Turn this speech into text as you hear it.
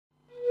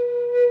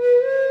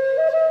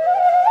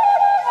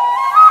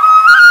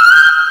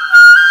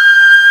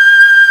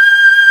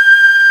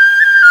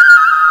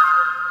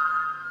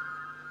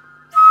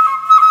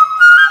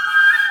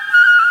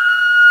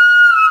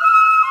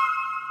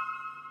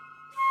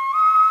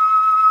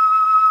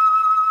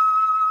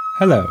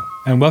Hello,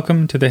 and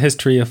welcome to the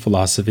History of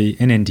Philosophy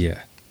in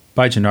India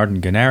by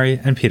Janardhan Ganeri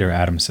and Peter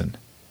Adamson.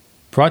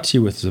 Brought to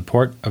you with the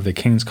support of the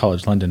King's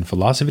College London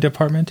Philosophy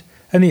Department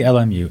and the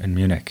LMU in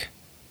Munich.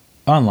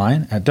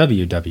 Online at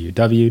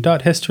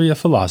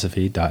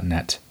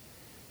www.historyofphilosophy.net.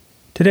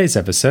 Today's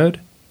episode,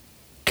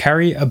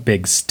 Carry a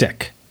Big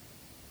Stick,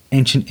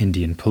 Ancient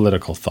Indian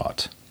Political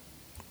Thought.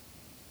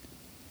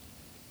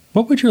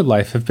 What would your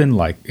life have been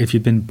like if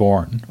you'd been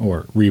born,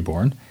 or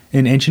reborn,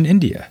 in ancient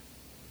India?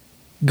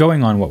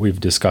 Going on what we've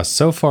discussed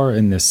so far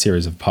in this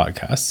series of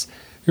podcasts,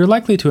 you're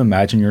likely to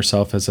imagine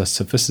yourself as a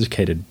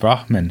sophisticated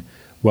Brahmin,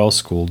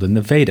 well-schooled in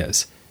the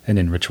Vedas and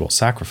in ritual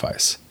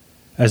sacrifice,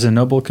 as a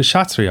noble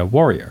Kshatriya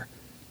warrior,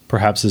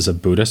 perhaps as a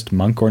Buddhist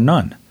monk or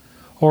nun,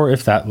 or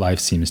if that life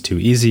seems too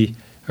easy,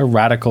 a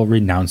radical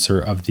renouncer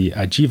of the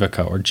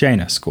Ajivaka or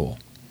Jaina school.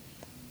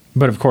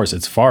 But of course,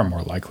 it's far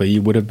more likely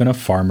you would have been a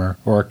farmer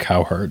or a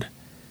cowherd.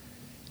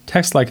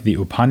 Texts like the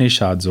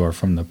Upanishads or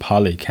from the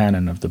Pali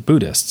canon of the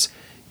Buddhists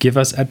give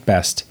us at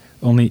best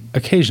only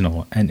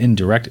occasional and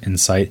indirect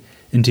insight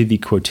into the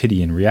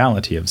quotidian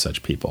reality of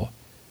such people.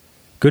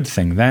 Good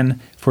thing, then,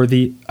 for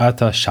the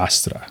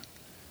Arthashastra.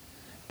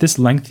 This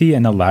lengthy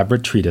and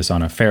elaborate treatise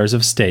on affairs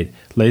of state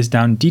lays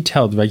down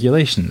detailed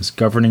regulations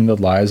governing the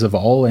lives of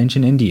all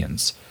ancient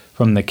Indians,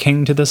 from the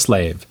king to the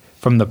slave,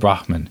 from the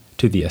Brahmin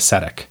to the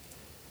ascetic.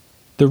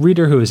 The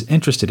reader who is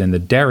interested in the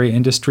dairy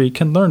industry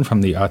can learn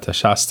from the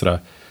Arthashastra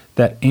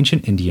that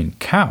ancient Indian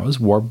cows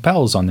wore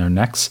bells on their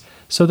necks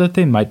so that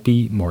they might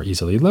be more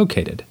easily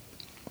located,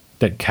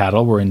 that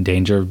cattle were in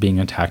danger of being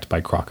attacked by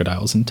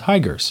crocodiles and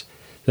tigers,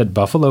 that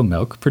buffalo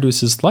milk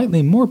produces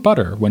slightly more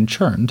butter when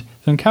churned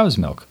than cow's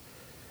milk,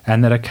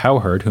 and that a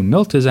cowherd who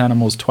milked his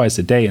animals twice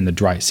a day in the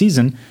dry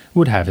season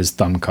would have his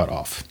thumb cut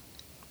off.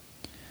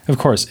 Of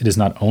course, it is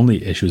not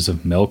only issues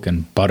of milk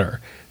and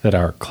butter that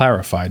are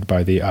clarified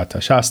by the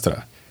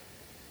Arthashastra.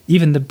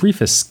 Even the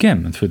briefest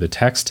skim through the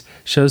text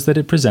shows that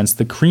it presents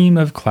the cream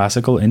of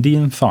classical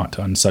Indian thought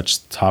on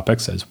such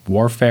topics as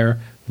warfare,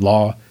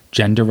 law,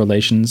 gender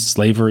relations,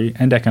 slavery,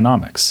 and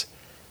economics.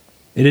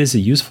 It is a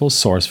useful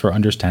source for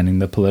understanding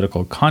the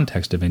political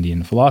context of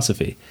Indian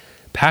philosophy,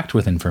 packed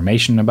with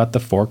information about the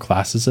four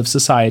classes of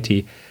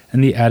society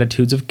and the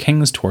attitudes of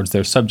kings towards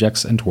their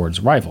subjects and towards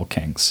rival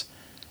kings.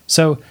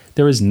 So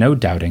there is no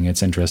doubting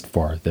its interest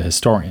for the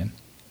historian.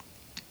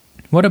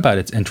 What about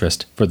its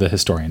interest for the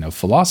historian of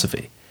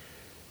philosophy?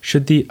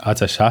 Should the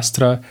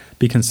Arthashastra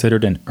be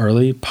considered an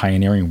early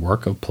pioneering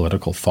work of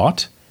political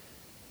thought?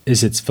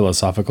 Is its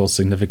philosophical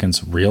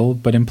significance real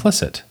but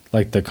implicit,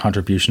 like the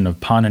contribution of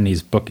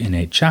Panini's book in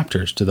 8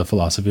 chapters to the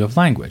philosophy of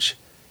language?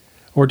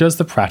 Or does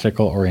the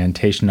practical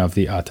orientation of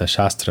the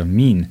Arthashastra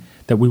mean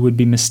that we would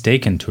be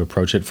mistaken to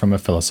approach it from a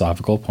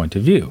philosophical point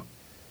of view?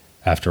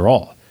 After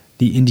all,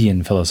 the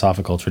Indian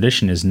philosophical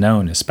tradition is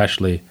known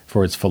especially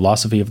for its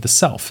philosophy of the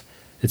self,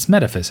 its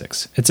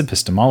metaphysics, its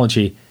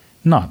epistemology,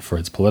 not for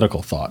its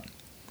political thought.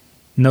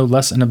 No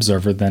less an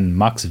observer than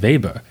Max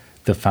Weber,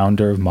 the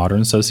founder of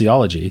modern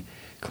sociology,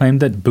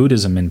 claimed that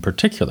Buddhism in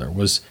particular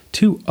was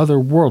too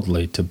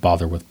otherworldly to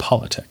bother with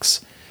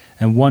politics,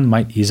 and one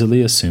might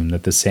easily assume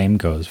that the same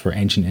goes for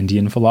ancient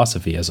Indian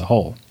philosophy as a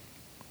whole.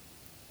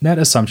 That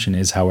assumption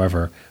is,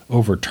 however,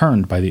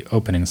 overturned by the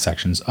opening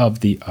sections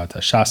of the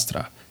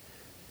Arthashastra.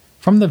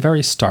 From the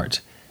very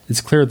start, it's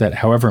clear that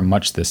however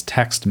much this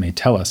text may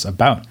tell us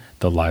about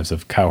the lives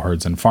of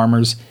cowherds and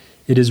farmers,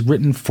 it is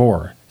written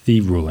for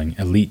the ruling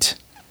elite.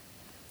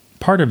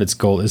 Part of its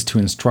goal is to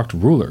instruct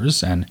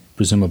rulers, and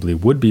presumably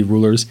would-be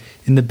rulers,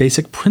 in the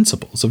basic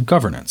principles of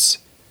governance.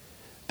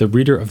 The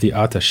reader of the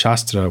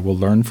Arthashastra will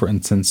learn, for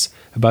instance,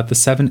 about the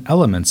 7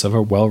 elements of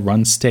a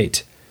well-run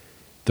state: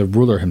 the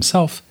ruler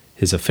himself,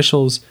 his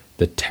officials,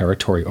 the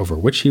territory over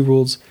which he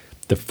rules,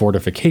 the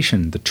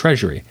fortification, the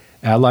treasury,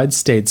 allied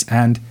states,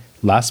 and,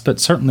 last but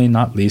certainly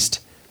not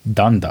least,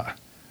 danda,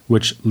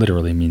 which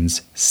literally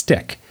means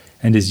stick,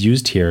 and is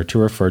used here to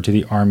refer to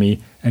the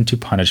army and to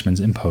punishments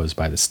imposed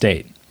by the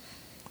state.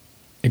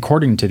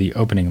 According to the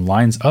opening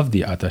lines of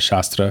the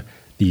Arthashastra,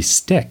 the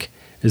stick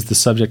is the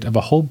subject of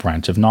a whole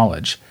branch of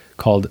knowledge,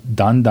 called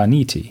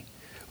Dandaniti,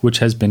 which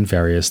has been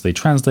variously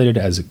translated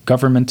as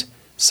government,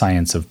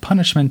 science of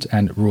punishment,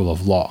 and rule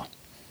of law.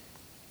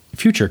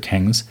 Future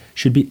kings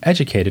should be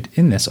educated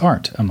in this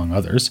art, among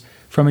others,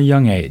 from a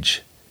young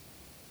age.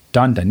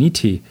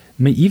 Dandaniti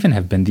may even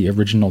have been the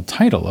original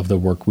title of the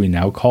work we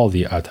now call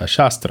the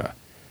Arthashastra,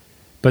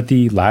 but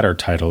the latter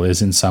title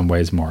is in some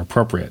ways more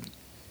appropriate.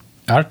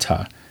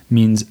 Artha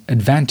means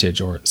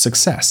advantage or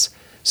success,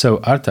 so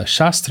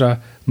Arthashastra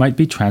might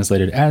be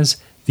translated as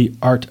the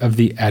art of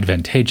the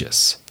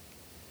advantageous.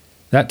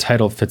 That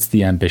title fits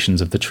the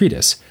ambitions of the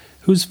treatise,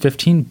 whose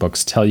 15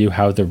 books tell you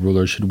how the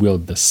ruler should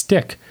wield the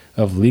stick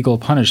of legal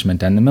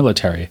punishment and the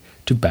military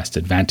to best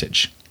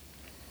advantage.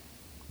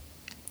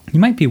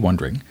 You might be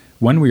wondering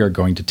when we are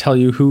going to tell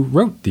you who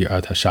wrote the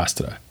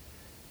Arthashastra.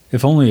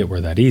 If only it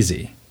were that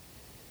easy.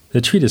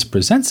 The treatise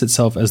presents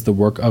itself as the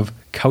work of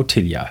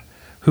Kautilya,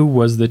 who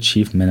was the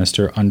chief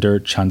minister under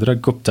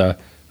Chandragupta,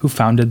 who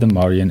founded the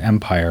Mauryan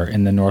Empire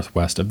in the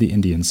northwest of the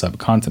Indian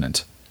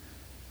subcontinent.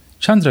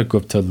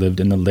 Chandragupta lived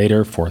in the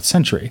later 4th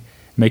century,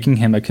 making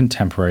him a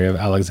contemporary of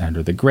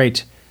Alexander the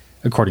Great.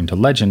 According to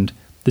legend,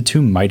 the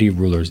two mighty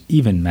rulers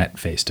even met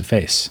face to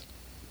face.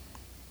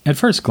 At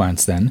first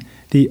glance, then,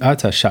 the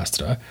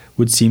Arthashastra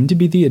would seem to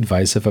be the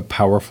advice of a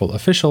powerful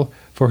official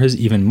for his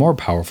even more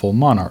powerful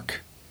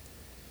monarch.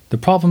 The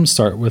problems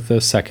start with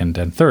the second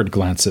and third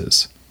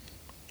glances.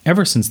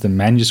 Ever since the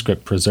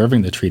manuscript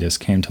preserving the treatise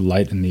came to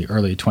light in the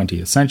early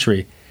 20th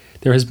century,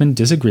 there has been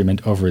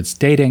disagreement over its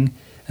dating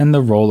and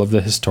the role of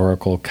the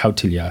historical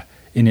Kautilya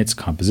in its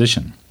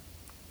composition.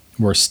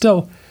 Worse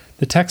still,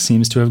 the text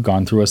seems to have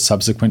gone through a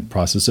subsequent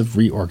process of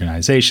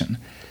reorganization,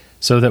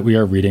 so that we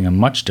are reading a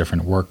much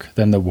different work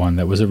than the one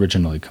that was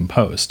originally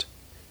composed.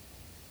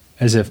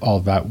 As if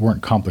all that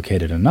weren't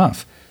complicated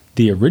enough,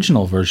 the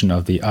original version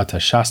of the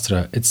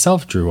Arthashastra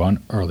itself drew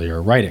on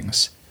earlier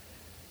writings.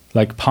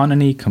 Like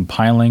Panini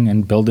compiling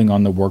and building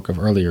on the work of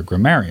earlier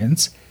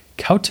grammarians,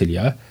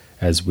 Kautilya,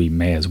 as we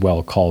may as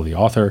well call the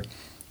author,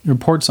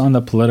 reports on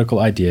the political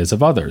ideas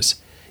of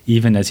others,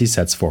 even as he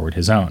sets forward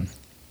his own.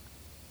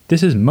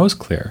 This is most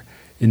clear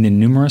in the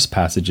numerous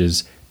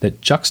passages that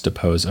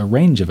juxtapose a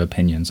range of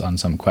opinions on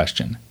some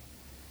question.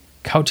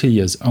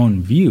 Kautilya's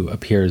own view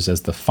appears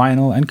as the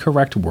final and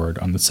correct word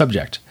on the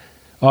subject,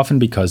 often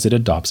because it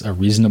adopts a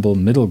reasonable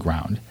middle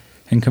ground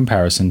in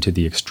comparison to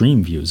the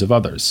extreme views of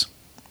others.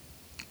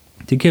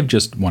 To give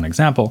just one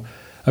example,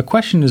 a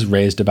question is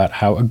raised about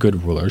how a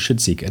good ruler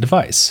should seek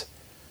advice.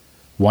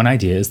 One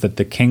idea is that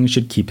the king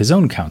should keep his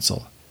own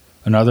counsel,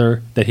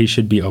 another that he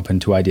should be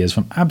open to ideas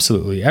from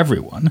absolutely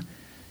everyone.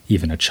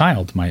 Even a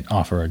child might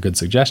offer a good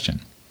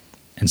suggestion.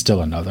 And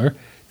still another,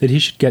 that he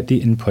should get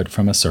the input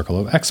from a circle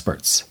of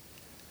experts.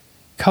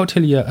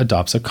 Kautilya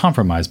adopts a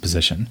compromise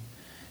position.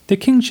 The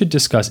king should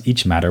discuss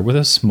each matter with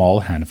a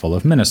small handful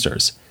of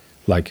ministers,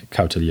 like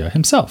Kautilya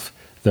himself,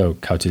 though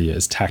Kautilya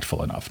is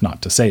tactful enough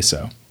not to say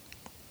so.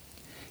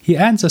 He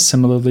adds a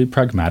similarly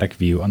pragmatic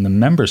view on the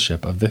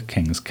membership of the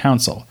king's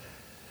council.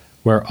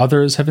 Where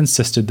others have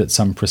insisted that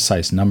some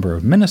precise number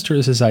of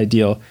ministers is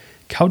ideal,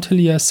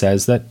 Kautilya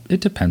says that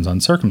it depends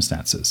on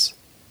circumstances.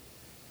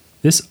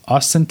 This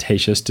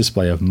ostentatious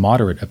display of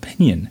moderate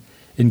opinion,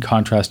 in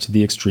contrast to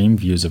the extreme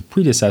views of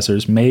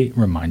predecessors, may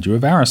remind you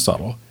of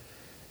Aristotle.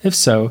 If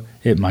so,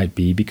 it might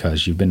be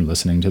because you've been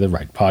listening to the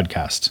right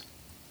podcast.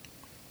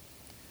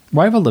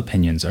 Rival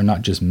opinions are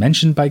not just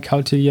mentioned by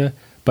Kautilya,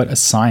 but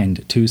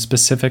assigned to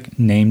specific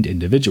named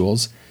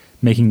individuals,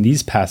 making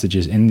these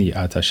passages in the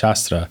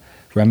Arthashastra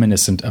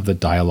reminiscent of the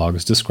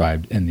dialogues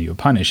described in the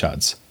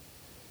Upanishads.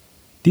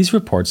 These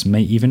reports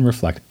may even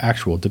reflect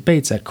actual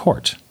debates at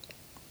court.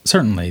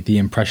 Certainly, the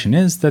impression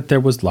is that there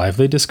was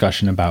lively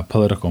discussion about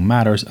political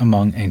matters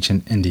among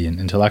ancient Indian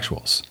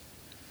intellectuals.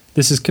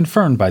 This is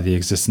confirmed by the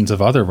existence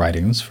of other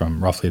writings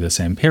from roughly the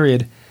same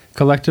period,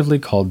 collectively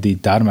called the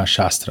Dharma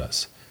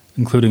Shastras,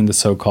 including the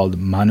so-called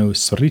Manu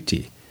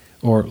Smriti,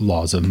 or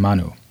Laws of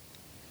Manu.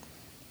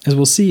 As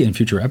we'll see in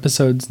future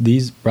episodes,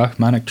 these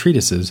Brahmanic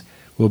treatises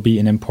will be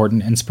an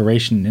important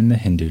inspiration in the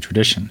Hindu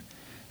tradition,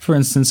 for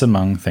instance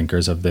among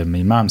thinkers of the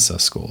Mimamsa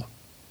school.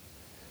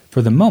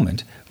 For the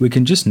moment, we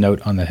can just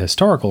note on the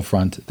historical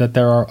front that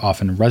there are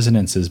often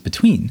resonances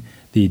between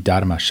the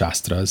Dharma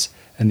Shastras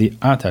and the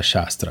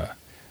Arthashastra,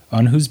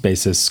 on whose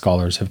basis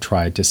scholars have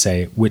tried to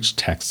say which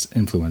texts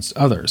influenced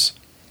others.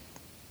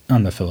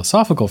 On the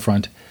philosophical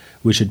front,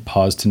 we should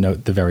pause to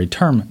note the very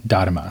term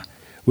dharma,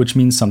 which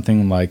means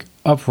something like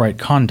upright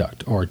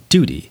conduct or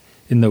duty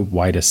in the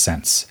widest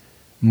sense,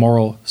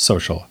 moral,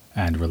 social,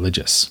 and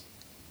religious.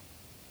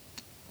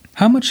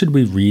 How much should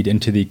we read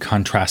into the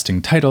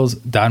contrasting titles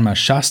Dharma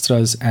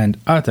Shastras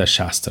and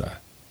Arthashastra?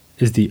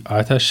 Is the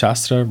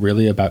Arthashastra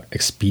really about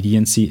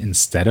expediency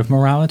instead of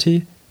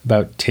morality?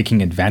 About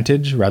taking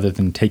advantage rather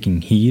than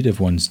taking heed of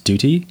one's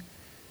duty?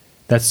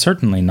 That's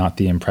certainly not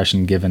the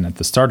impression given at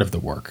the start of the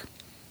work.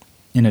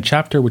 In a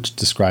chapter which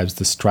describes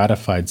the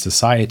stratified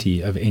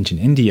society of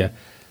ancient India,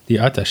 the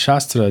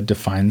Arthashastra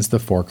defines the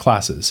four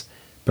classes,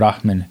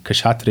 Brahmin,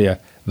 Kshatriya,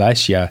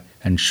 Vaishya,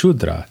 and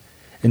Shudra,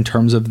 in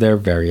terms of their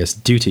various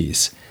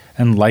duties,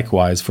 and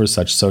likewise for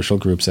such social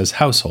groups as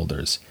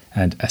householders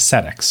and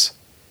ascetics.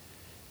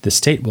 The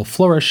state will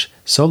flourish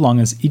so long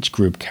as each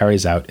group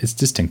carries out its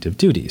distinctive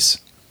duties.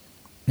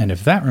 And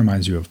if that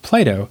reminds you of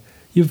Plato,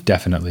 you've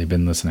definitely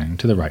been listening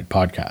to the right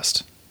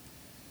podcast.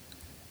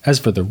 As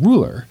for the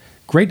ruler,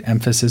 great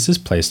emphasis is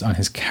placed on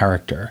his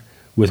character,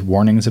 with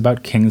warnings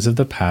about kings of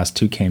the past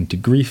who came to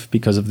grief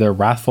because of their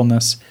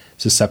wrathfulness,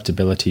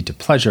 susceptibility to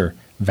pleasure,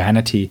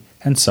 vanity,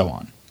 and so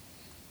on.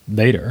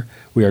 Later,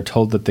 we are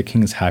told that the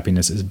king's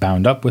happiness is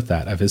bound up with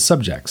that of his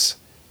subjects.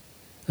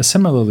 A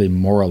similarly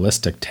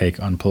moralistic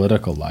take on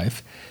political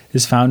life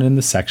is found in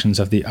the sections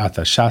of the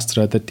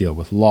Arthashastra that deal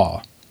with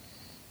law.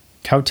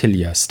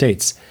 Kautilya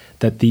states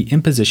that the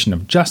imposition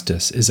of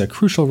justice is a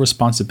crucial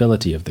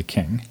responsibility of the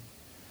king.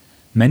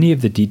 Many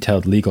of the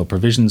detailed legal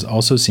provisions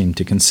also seem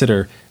to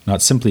consider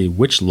not simply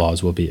which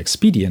laws will be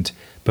expedient,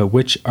 but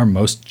which are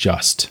most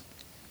just.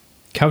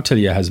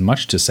 Kautilya has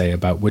much to say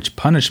about which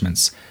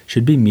punishments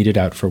should be meted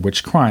out for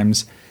which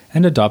crimes,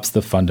 and adopts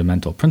the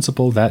fundamental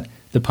principle that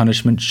the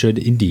punishment should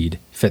indeed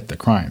fit the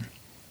crime.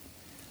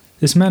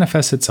 This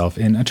manifests itself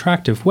in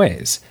attractive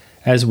ways,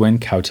 as when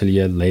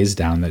Kautilya lays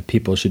down that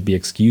people should be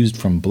excused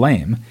from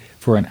blame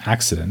for an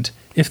accident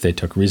if they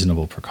took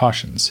reasonable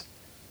precautions,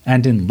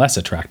 and in less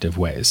attractive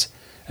ways,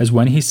 as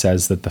when he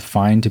says that the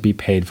fine to be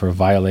paid for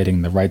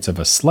violating the rights of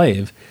a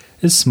slave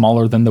is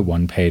smaller than the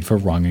one paid for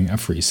wronging a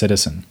free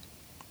citizen.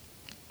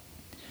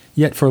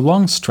 Yet for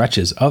long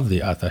stretches of the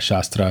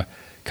Arthashastra,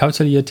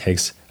 Kautilya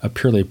takes a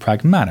purely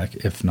pragmatic,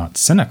 if not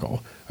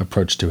cynical,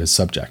 approach to his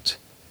subject.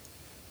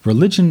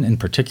 Religion, in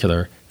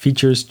particular,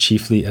 features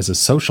chiefly as a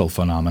social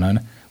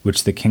phenomenon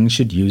which the king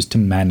should use to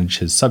manage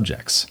his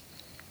subjects.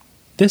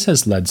 This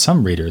has led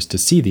some readers to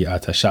see the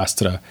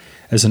Arthashastra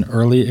as an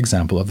early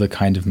example of the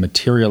kind of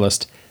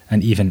materialist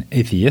and even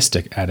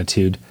atheistic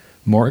attitude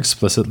more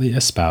explicitly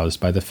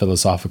espoused by the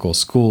philosophical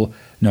school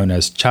known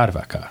as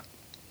Charvaka.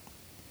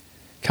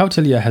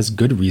 Kautilya has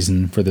good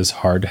reason for this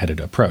hard-headed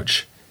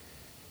approach.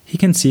 He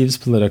conceives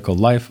political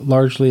life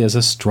largely as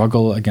a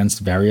struggle against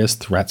various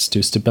threats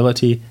to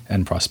stability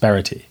and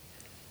prosperity.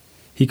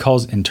 He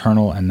calls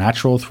internal and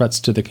natural threats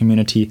to the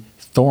community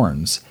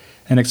thorns,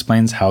 and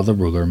explains how the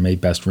ruler may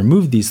best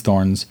remove these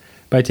thorns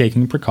by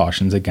taking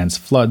precautions against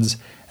floods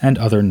and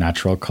other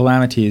natural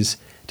calamities,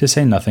 to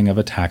say nothing of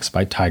attacks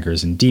by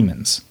tigers and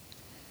demons.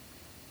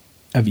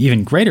 Of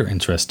even greater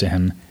interest to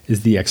him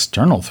is the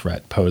external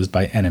threat posed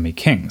by enemy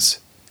kings.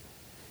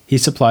 He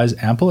supplies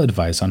ample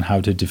advice on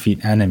how to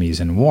defeat enemies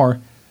in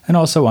war, and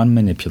also on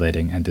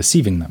manipulating and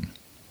deceiving them.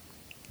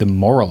 The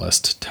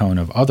moralist tone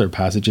of other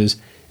passages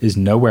is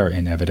nowhere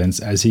in evidence,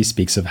 as he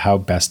speaks of how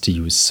best to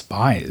use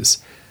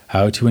spies,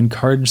 how to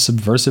encourage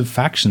subversive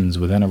factions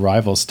within a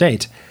rival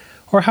state,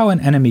 or how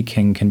an enemy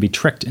king can be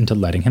tricked into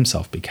letting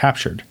himself be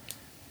captured.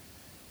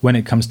 When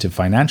it comes to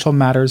financial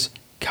matters,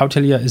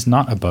 Kautilya is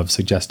not above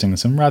suggesting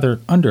some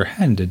rather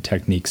underhanded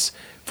techniques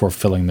for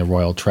filling the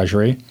royal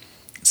treasury,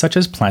 such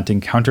as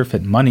planting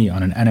counterfeit money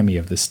on an enemy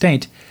of the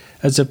state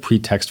as a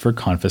pretext for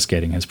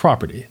confiscating his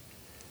property.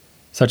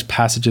 Such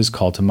passages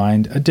call to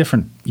mind a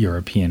different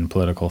European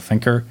political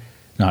thinker,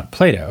 not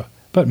Plato,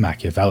 but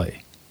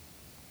Machiavelli.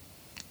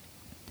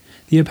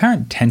 The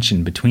apparent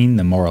tension between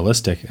the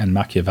moralistic and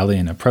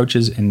Machiavellian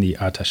approaches in the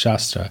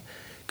Arthashastra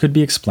could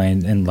be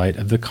explained in light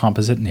of the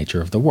composite nature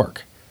of the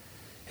work.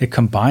 It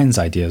combines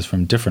ideas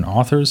from different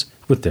authors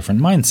with different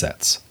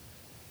mindsets.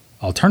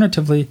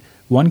 Alternatively,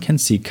 one can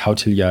see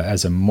Kautilya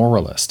as a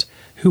moralist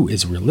who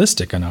is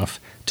realistic enough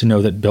to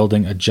know that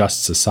building a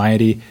just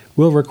society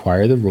will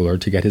require the ruler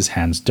to get his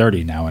hands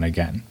dirty now and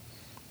again.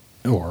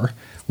 Or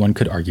one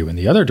could argue in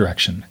the other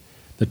direction.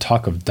 The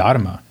talk of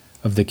dharma,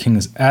 of the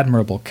king's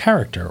admirable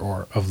character,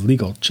 or of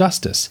legal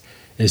justice,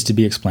 is to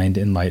be explained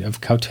in light of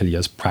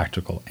Kautilya's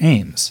practical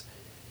aims.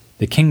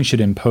 The king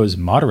should impose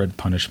moderate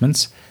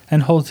punishments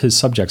and hold his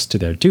subjects to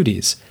their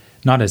duties,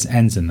 not as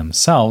ends in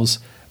themselves,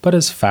 but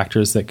as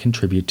factors that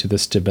contribute to the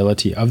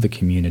stability of the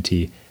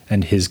community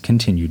and his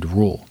continued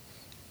rule.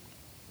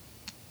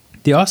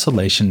 The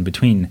oscillation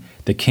between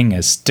the king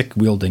as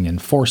stick-wielding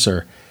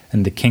enforcer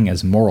and the king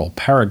as moral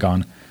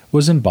paragon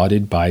was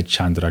embodied by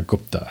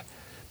Chandragupta,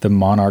 the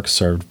monarch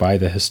served by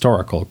the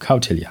historical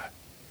Kautilya.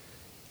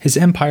 His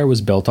empire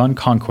was built on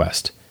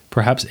conquest,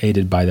 perhaps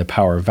aided by the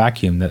power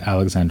vacuum that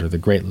Alexander the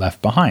Great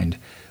left behind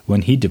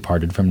when he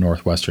departed from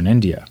northwestern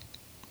India.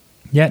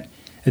 Yet,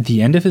 at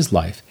the end of his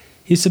life,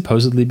 he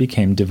supposedly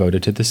became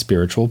devoted to the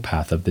spiritual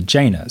path of the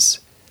Jainas.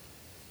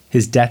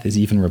 His death is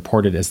even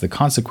reported as the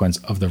consequence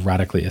of the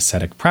radically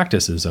ascetic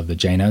practices of the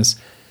Jainas,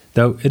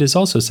 though it is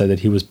also said that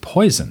he was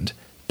poisoned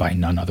by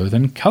none other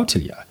than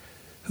Kautilya,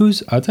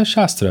 whose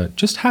Arthashastra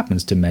just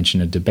happens to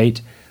mention a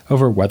debate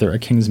over whether a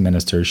king's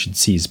ministers should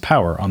seize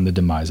power on the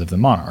demise of the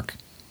monarch.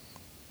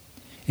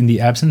 In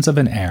the absence of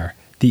an heir,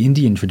 the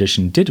Indian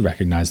tradition did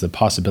recognize the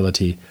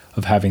possibility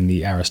of having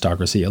the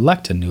aristocracy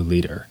elect a new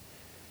leader.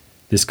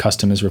 This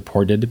custom is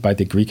reported by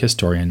the Greek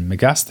historian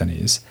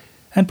Megasthenes,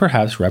 and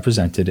perhaps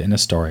represented in a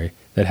story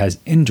that has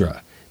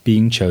Indra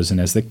being chosen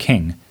as the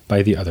king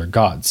by the other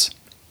gods.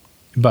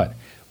 But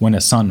when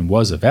a son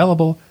was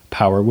available,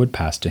 power would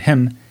pass to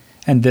him,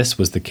 and this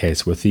was the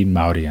case with the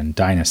Mauryan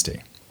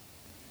dynasty.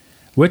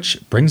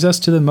 Which brings us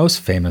to the most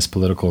famous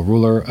political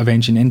ruler of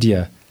ancient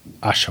India,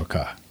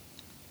 Ashoka.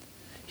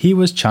 He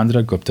was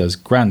Chandragupta's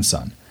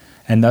grandson,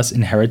 and thus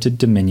inherited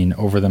dominion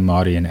over the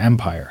Mauryan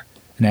Empire,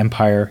 an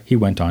empire he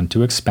went on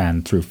to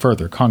expand through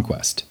further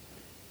conquest.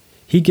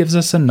 He gives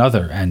us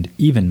another and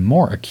even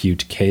more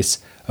acute case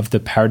of the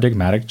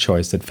paradigmatic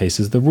choice that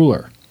faces the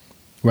ruler,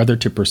 whether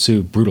to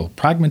pursue brutal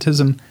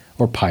pragmatism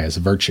or pious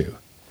virtue.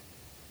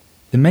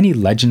 The many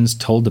legends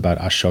told about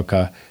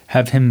Ashoka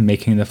have him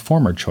making the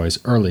former choice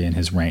early in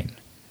his reign.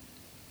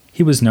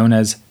 He was known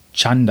as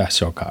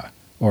Chandashoka,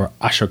 or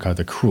Ashoka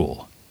the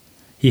Cruel.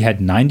 He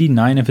had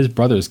 99 of his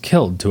brothers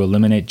killed to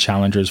eliminate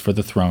challengers for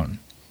the throne.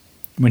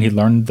 When he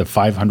learned the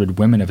 500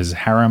 women of his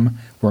harem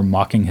were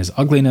mocking his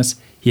ugliness,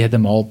 he had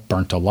them all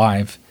burnt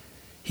alive.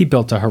 He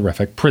built a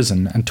horrific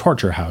prison and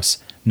torture house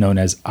known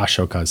as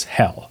Ashoka's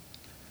Hell.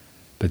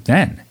 But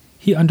then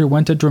he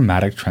underwent a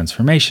dramatic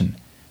transformation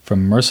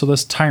from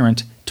merciless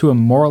tyrant to a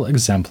moral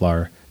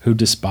exemplar who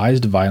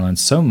despised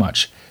violence so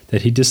much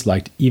that he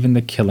disliked even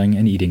the killing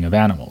and eating of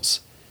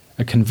animals.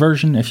 A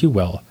conversion, if you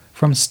will,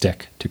 from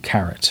stick to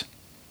carrot.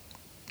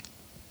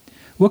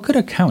 What could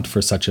account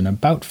for such an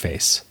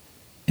about-face?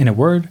 In a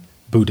word,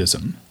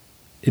 Buddhism.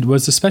 It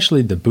was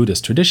especially the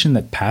Buddhist tradition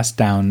that passed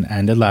down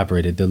and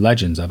elaborated the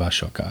legends of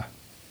Ashoka.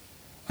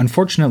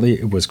 Unfortunately,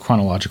 it was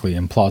chronologically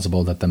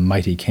implausible that the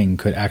mighty king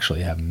could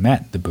actually have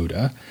met the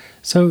Buddha,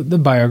 so the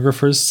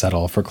biographers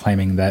settle for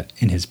claiming that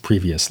in his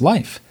previous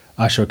life,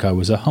 Ashoka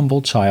was a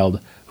humble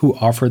child who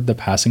offered the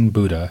passing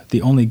Buddha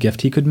the only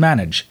gift he could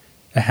manage,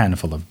 a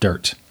handful of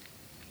dirt.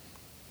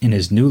 In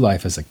his new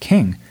life as a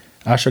king,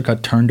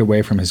 Ashoka turned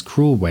away from his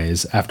cruel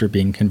ways after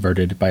being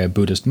converted by a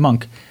Buddhist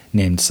monk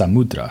named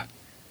Samudra.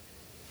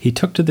 He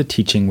took to the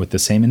teaching with the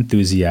same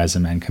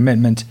enthusiasm and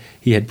commitment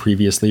he had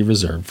previously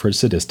reserved for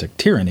sadistic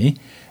tyranny,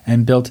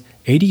 and built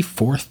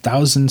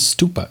 84,000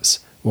 stupas,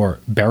 or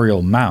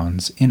burial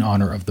mounds, in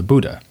honor of the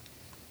Buddha.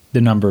 The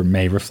number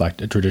may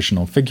reflect a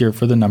traditional figure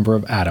for the number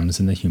of atoms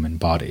in the human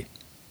body.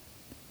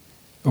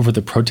 Over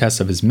the protests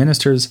of his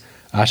ministers,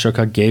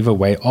 Ashoka gave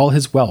away all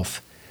his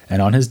wealth,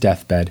 and on his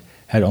deathbed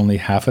had only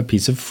half a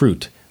piece of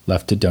fruit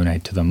left to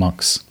donate to the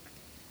monks.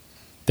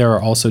 There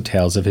are also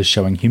tales of his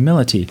showing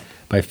humility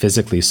by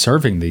physically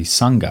serving the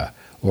Sangha,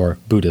 or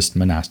Buddhist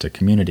monastic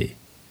community.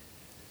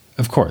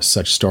 Of course,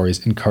 such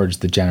stories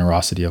encouraged the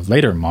generosity of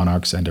later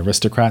monarchs and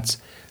aristocrats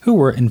who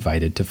were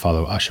invited to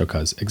follow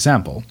Ashoka's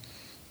example.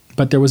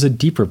 But there was a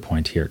deeper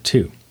point here,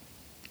 too.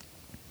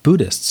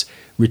 Buddhists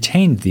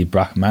retained the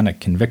Brahmanic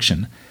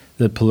conviction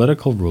that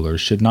political rulers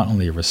should not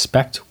only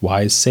respect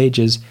wise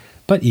sages,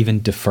 but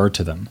even defer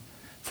to them,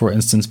 for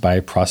instance by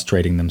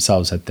prostrating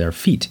themselves at their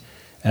feet,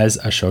 as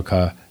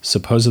Ashoka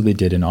supposedly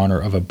did in honor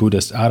of a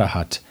Buddhist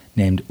arahat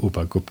named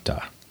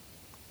Upagupta.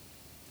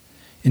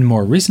 In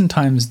more recent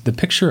times, the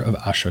picture of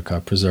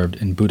Ashoka preserved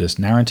in Buddhist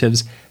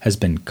narratives has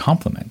been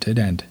complemented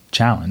and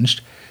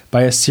challenged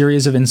by a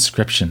series of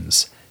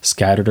inscriptions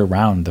scattered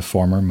around the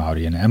former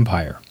Mauryan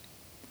Empire.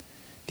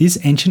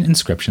 These ancient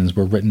inscriptions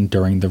were written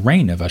during the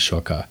reign of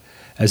Ashoka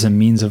as a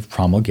means of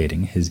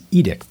promulgating his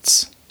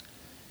edicts.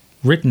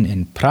 Written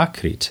in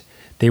Prakrit,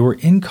 they were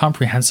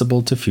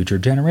incomprehensible to future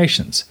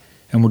generations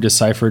and were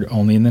deciphered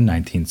only in the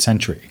 19th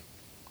century.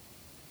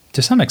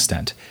 To some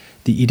extent,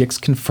 the edicts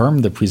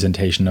confirmed the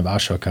presentation of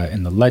Ashoka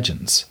in the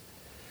legends.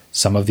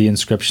 Some of the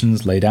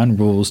inscriptions lay down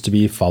rules to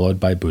be followed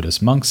by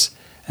Buddhist monks,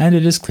 and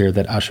it is clear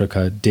that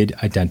Ashoka did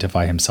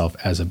identify himself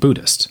as a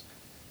Buddhist.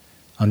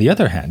 On the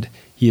other hand,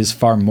 he is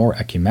far more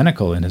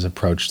ecumenical in his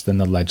approach than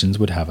the legends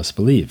would have us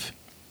believe.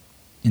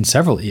 In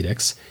several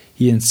edicts,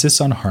 he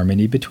insists on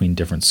harmony between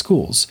different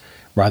schools,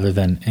 rather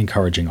than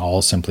encouraging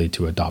all simply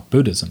to adopt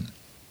Buddhism.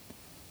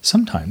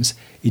 Sometimes,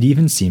 it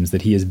even seems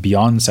that he is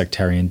beyond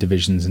sectarian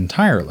divisions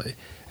entirely,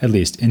 at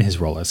least in his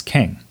role as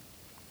king.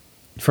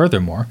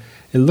 Furthermore,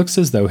 it looks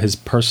as though his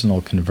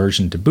personal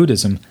conversion to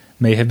Buddhism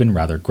may have been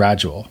rather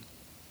gradual.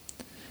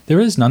 There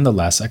is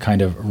nonetheless a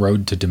kind of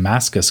road to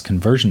Damascus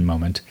conversion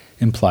moment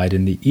implied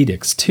in the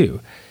edicts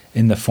too,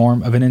 in the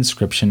form of an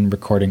inscription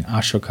recording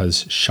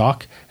Ashoka's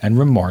shock and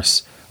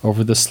remorse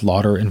over the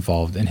slaughter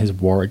involved in his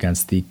war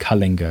against the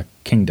Kalinga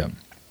kingdom,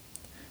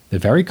 the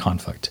very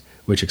conflict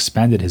which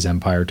expanded his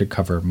empire to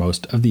cover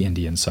most of the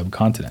Indian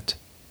subcontinent.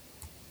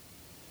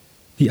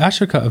 The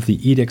Ashoka of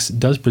the edicts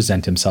does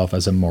present himself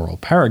as a moral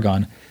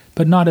paragon,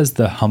 but not as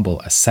the humble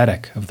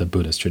ascetic of the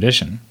Buddhist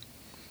tradition.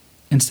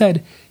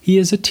 Instead, he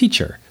is a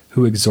teacher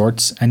who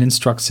exhorts and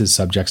instructs his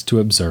subjects to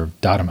observe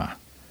dharma.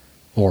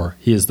 Or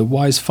he is the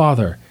wise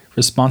father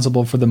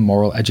responsible for the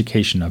moral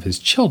education of his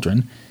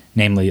children,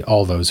 namely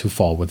all those who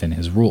fall within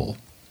his rule.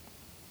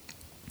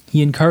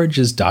 He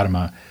encourages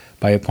dharma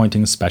by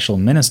appointing special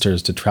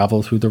ministers to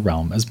travel through the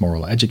realm as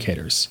moral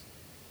educators.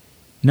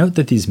 Note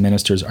that these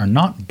ministers are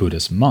not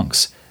Buddhist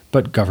monks,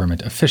 but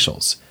government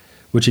officials,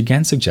 which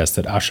again suggests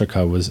that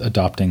Ashoka was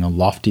adopting a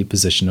lofty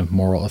position of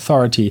moral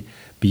authority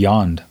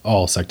beyond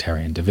all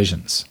sectarian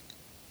divisions.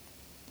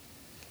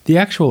 The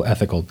actual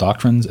ethical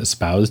doctrines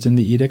espoused in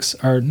the edicts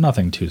are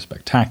nothing too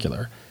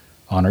spectacular.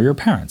 Honor your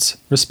parents,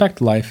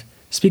 respect life,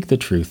 speak the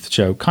truth,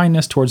 show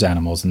kindness towards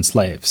animals and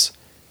slaves.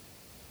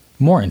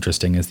 More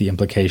interesting is the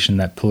implication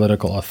that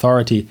political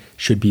authority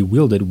should be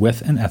wielded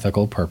with an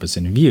ethical purpose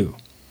in view.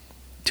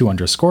 To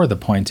underscore the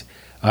point,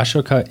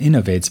 Ashoka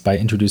innovates by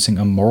introducing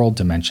a moral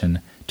dimension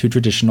to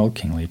traditional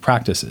kingly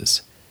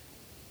practices.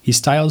 He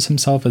styles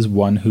himself as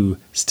one who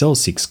still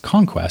seeks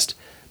conquest,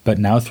 but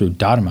now through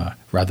dharma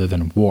rather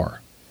than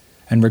war,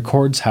 and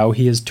records how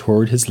he has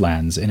toured his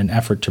lands in an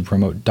effort to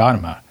promote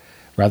dharma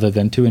rather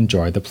than to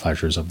enjoy the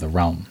pleasures of the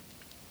realm.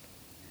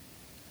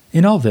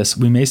 In all this,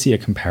 we may see a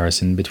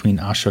comparison between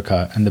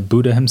Ashoka and the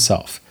Buddha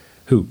himself,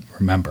 who,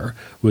 remember,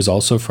 was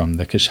also from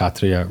the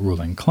Kshatriya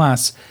ruling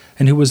class,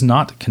 and who was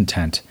not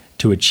content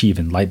to achieve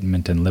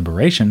enlightenment and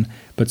liberation,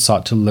 but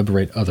sought to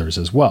liberate others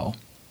as well.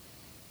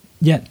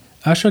 Yet,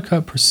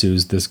 Ashoka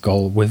pursues this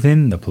goal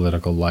within the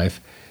political life,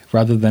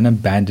 rather than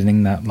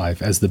abandoning that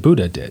life as the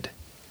Buddha did.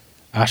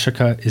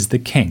 Ashoka is the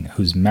king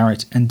whose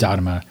merit and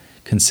dharma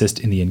consist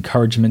in the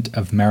encouragement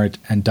of merit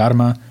and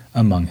dharma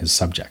among his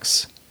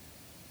subjects.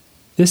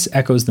 This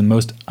echoes the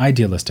most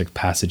idealistic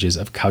passages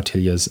of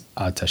Kautilya's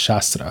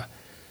Arthashastra,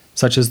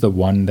 such as the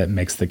one that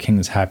makes the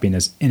king's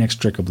happiness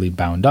inextricably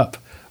bound up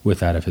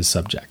with that of his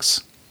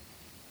subjects.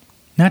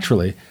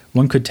 Naturally,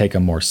 one could take a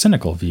more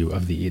cynical view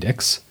of the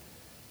edicts.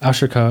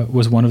 Ashoka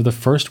was one of the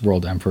first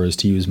world emperors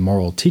to use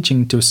moral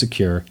teaching to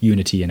secure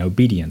unity and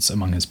obedience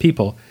among his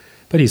people,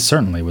 but he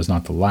certainly was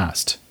not the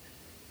last.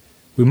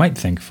 We might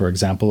think, for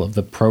example, of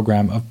the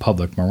program of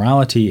public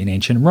morality in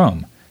ancient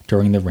Rome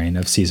during the reign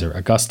of Caesar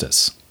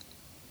Augustus.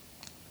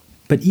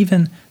 But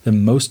even the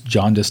most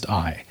jaundiced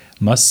eye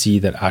must see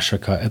that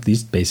Ashoka at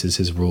least bases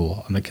his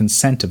rule on the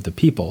consent of the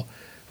people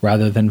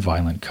rather than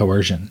violent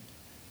coercion.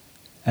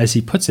 As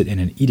he puts it in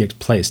an edict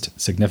placed,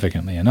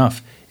 significantly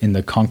enough, in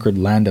the conquered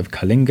land of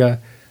Kalinga,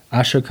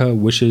 Ashoka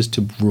wishes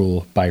to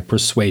rule by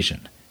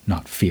persuasion,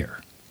 not fear.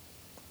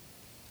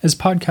 As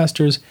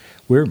podcasters,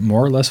 we're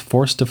more or less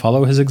forced to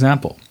follow his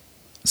example.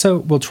 So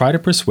we'll try to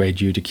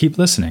persuade you to keep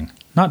listening,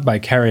 not by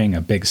carrying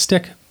a big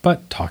stick,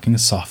 but talking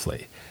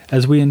softly,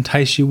 as we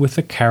entice you with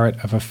the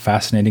carrot of a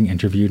fascinating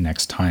interview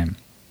next time.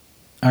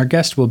 Our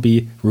guest will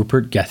be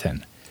Rupert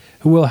Gethin,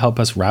 who will help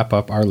us wrap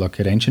up our look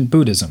at ancient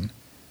Buddhism.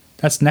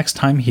 That's next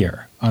time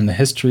here on the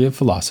History of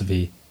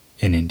Philosophy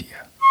in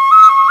India.